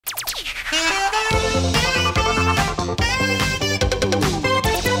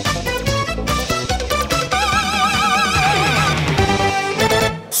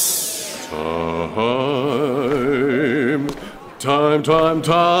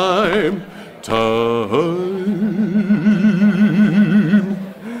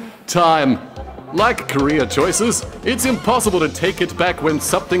Time. Like career choices, it's impossible to take it back when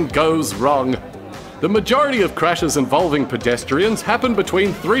something goes wrong. The majority of crashes involving pedestrians happen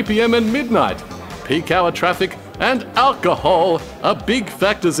between 3 p.m. and midnight. Peak hour traffic and alcohol are big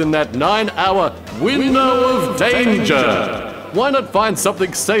factors in that 9-hour window of danger. Why not find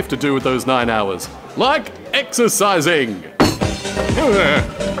something safe to do with those 9 hours? Like exercising!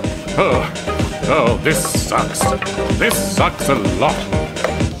 Oh, this sucks. This sucks a lot.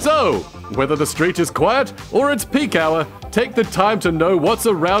 So, whether the street is quiet or it's peak hour, take the time to know what's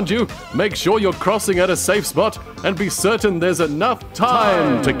around you, make sure you're crossing at a safe spot, and be certain there's enough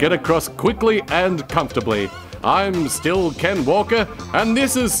time to get across quickly and comfortably. I'm still Ken Walker, and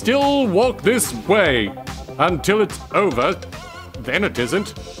this is Still Walk This Way. Until it's over, then it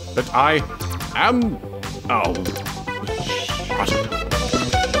isn't. But I am... Oh, shut it.